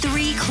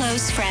Three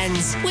close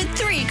friends with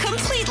three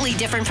completely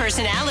different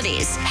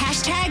personalities.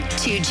 Hashtag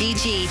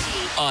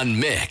 2GG. On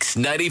Mix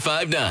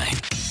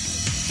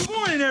 95.9. Good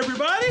morning,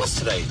 everybody. What's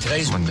today?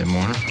 Today's Monday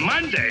morning.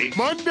 Monday?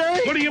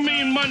 Monday? What do you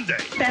mean Monday?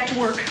 Back to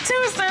work.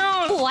 Too soon.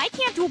 Oh, I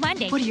can't do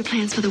Monday. What are your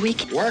plans for the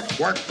week? Work.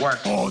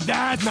 Oh,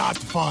 that's not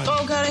fun.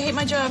 Oh, God, I hate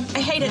my job. I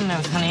hate it. No,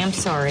 honey, I'm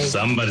sorry.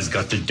 Somebody's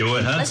got to do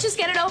it, huh? Let's just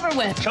get it over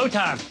with.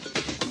 Showtime.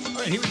 All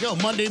right, here we go.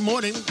 Monday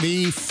morning,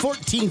 the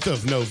 14th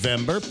of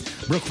November.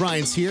 Brooke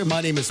Ryan's here. My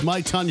name is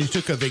Mike. Tanya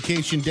took a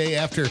vacation day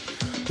after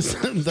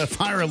the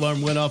fire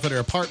alarm went off at her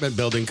apartment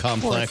building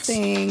complex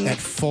at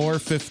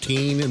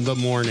 4:15 in the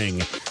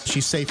morning.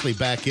 She's safely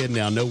back in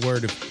now. No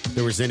word if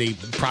there was any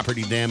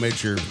property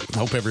damage, or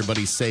hope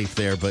everybody's safe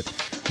there. But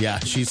yeah,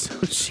 she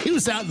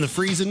was out in the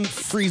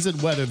freezing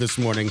weather this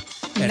morning.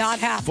 At Not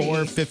happy.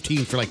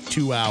 4:15 for like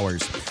 2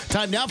 hours.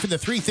 Time now for the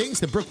three things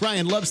that Brooke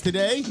Ryan loves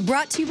today.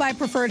 Brought to you by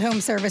Preferred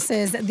Home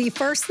Services. The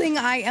first thing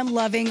I am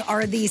loving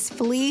are these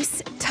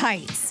fleece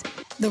tights.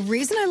 The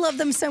reason I love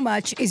them so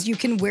much is you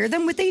can wear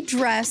them with a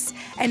dress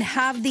and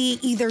have the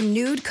either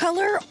nude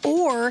color,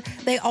 or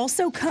they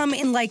also come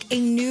in like a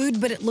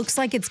nude, but it looks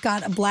like it's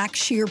got a black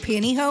sheer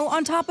pantyhose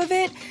on top of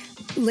it.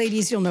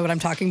 Ladies, you'll know what I'm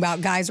talking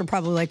about. Guys are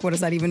probably like, what does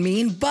that even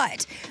mean?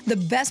 But the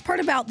best part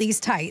about these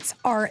tights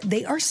are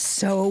they are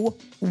so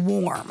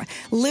warm.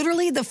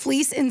 Literally, the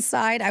fleece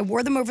inside, I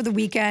wore them over the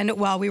weekend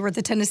while we were at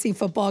the Tennessee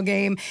football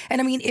game. And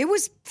I mean, it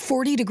was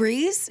 40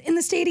 degrees in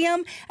the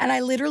stadium. And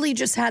I literally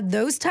just had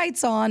those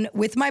tights on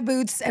with my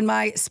boots and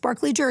my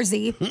sparkly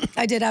jersey.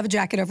 I did have a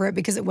jacket over it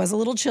because it was a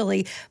little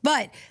chilly.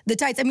 But the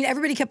tights, I mean,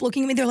 everybody kept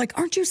looking at me. They're like,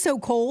 aren't you so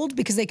cold?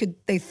 Because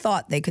they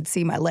thought they could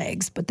see my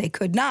legs, but they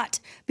could not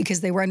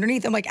because they were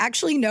underneath. I'm like,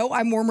 actually, no,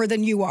 I'm warmer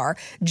than you are.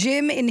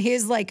 Jim in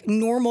his like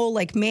normal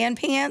like man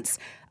pants,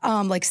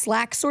 like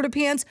slack sort of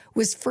pants,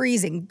 was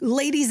freezing.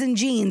 Ladies in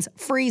jeans,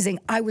 freezing.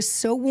 I was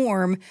so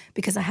warm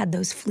because I had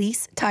those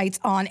fleece tights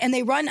on, and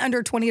they run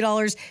under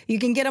 $20. You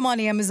can get them on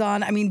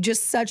Amazon. I mean,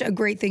 just such a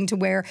great thing to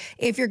wear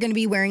if you're going to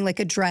be wearing like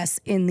a dress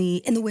in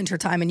the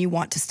wintertime and you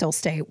want to still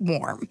stay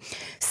warm.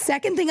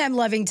 Second thing I'm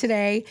loving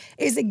today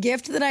is a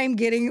gift that I'm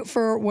getting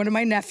for one of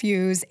my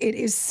nephews. It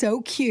is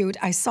so cute.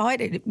 I saw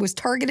it. It was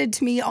targeted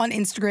to me on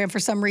Instagram for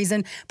some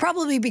reason,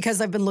 probably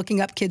because I've been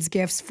looking up kids'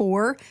 gifts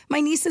for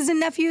my nieces and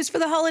nephews for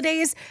the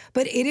holidays.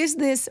 But it is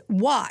this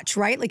watch,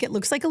 right? Like it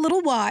looks like a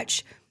little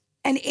watch.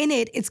 And in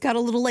it, it's got a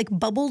little like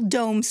bubble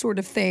dome sort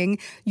of thing.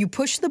 You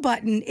push the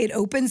button, it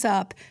opens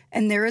up,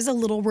 and there is a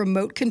little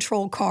remote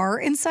control car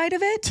inside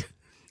of it.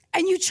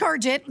 And you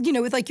charge it, you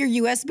know, with like your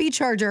USB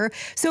charger.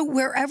 So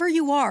wherever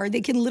you are, they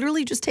can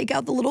literally just take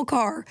out the little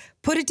car,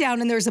 put it down,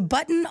 and there's a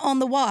button on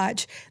the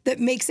watch that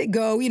makes it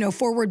go, you know,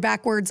 forward,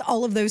 backwards,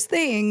 all of those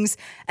things.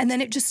 And then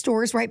it just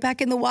stores right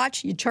back in the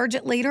watch. You charge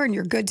it later and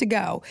you're good to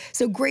go.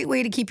 So great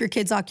way to keep your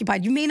kids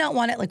occupied. You may not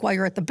want it like while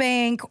you're at the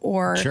bank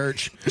or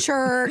church,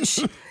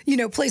 you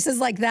know, places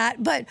like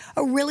that. But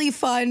a really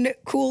fun,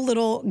 cool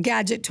little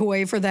gadget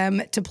toy for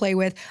them to play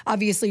with.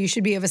 Obviously, you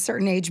should be of a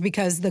certain age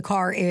because the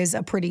car is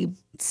a pretty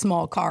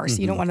small car,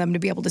 so you don't want them to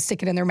be able to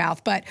stick it in their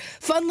mouth. But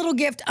fun little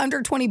gift,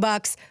 under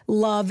 $20.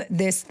 Love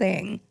this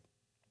thing.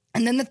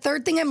 And then the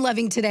third thing I'm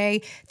loving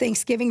today,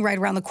 Thanksgiving right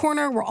around the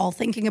corner. We're all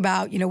thinking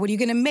about, you know, what are you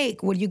going to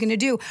make? What are you going to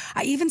do?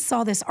 I even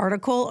saw this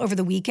article over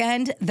the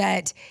weekend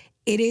that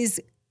it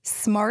is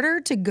smarter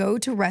to go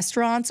to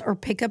restaurants or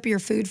pick up your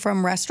food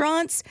from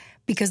restaurants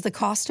because the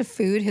cost of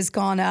food has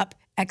gone up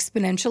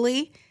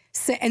exponentially.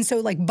 So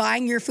like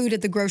buying your food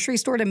at the grocery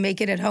store to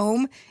make it at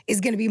home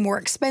is going to be more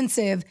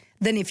expensive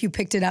than if you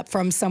picked it up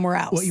from somewhere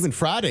else. Well, even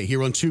Friday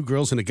here on Two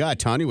Girls and a Guy,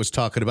 Tanya was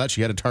talking about,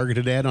 she had a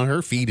targeted ad on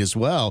her feed as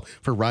well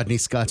for Rodney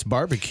Scott's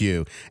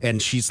barbecue.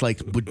 And she's like,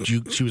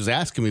 she was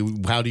asking me,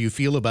 how do you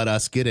feel about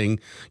us getting,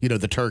 you know,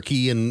 the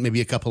turkey and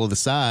maybe a couple of the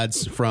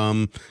sides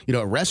from, you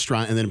know, a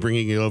restaurant and then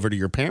bringing it over to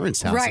your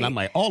parents' house? Right. And I'm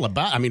like,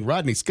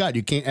 Rodney Scott,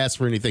 you can't ask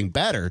for anything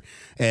better.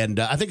 And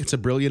I think it's a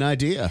brilliant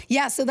idea.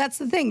 Yeah, so that's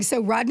the thing.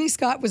 So Rodney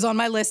Scott was on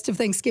my list of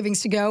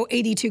Thanksgivings to go.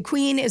 82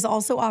 Queen is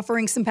also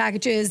offering some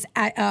packages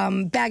at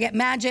Baguette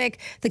Magic,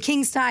 the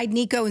King's Tide,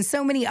 Nico, and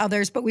so many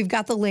others. But we've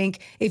got the link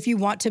if you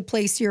want to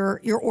place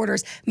your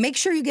orders. Make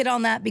sure you get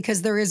on that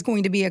because there is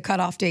going to be a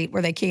cutoff date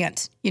where they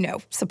can't, you know,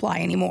 supply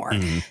anymore.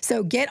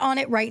 So get on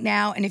it right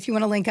now. And if you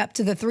want to link up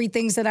to the three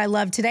things that I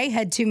love today,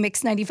 head to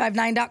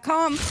mix959.com.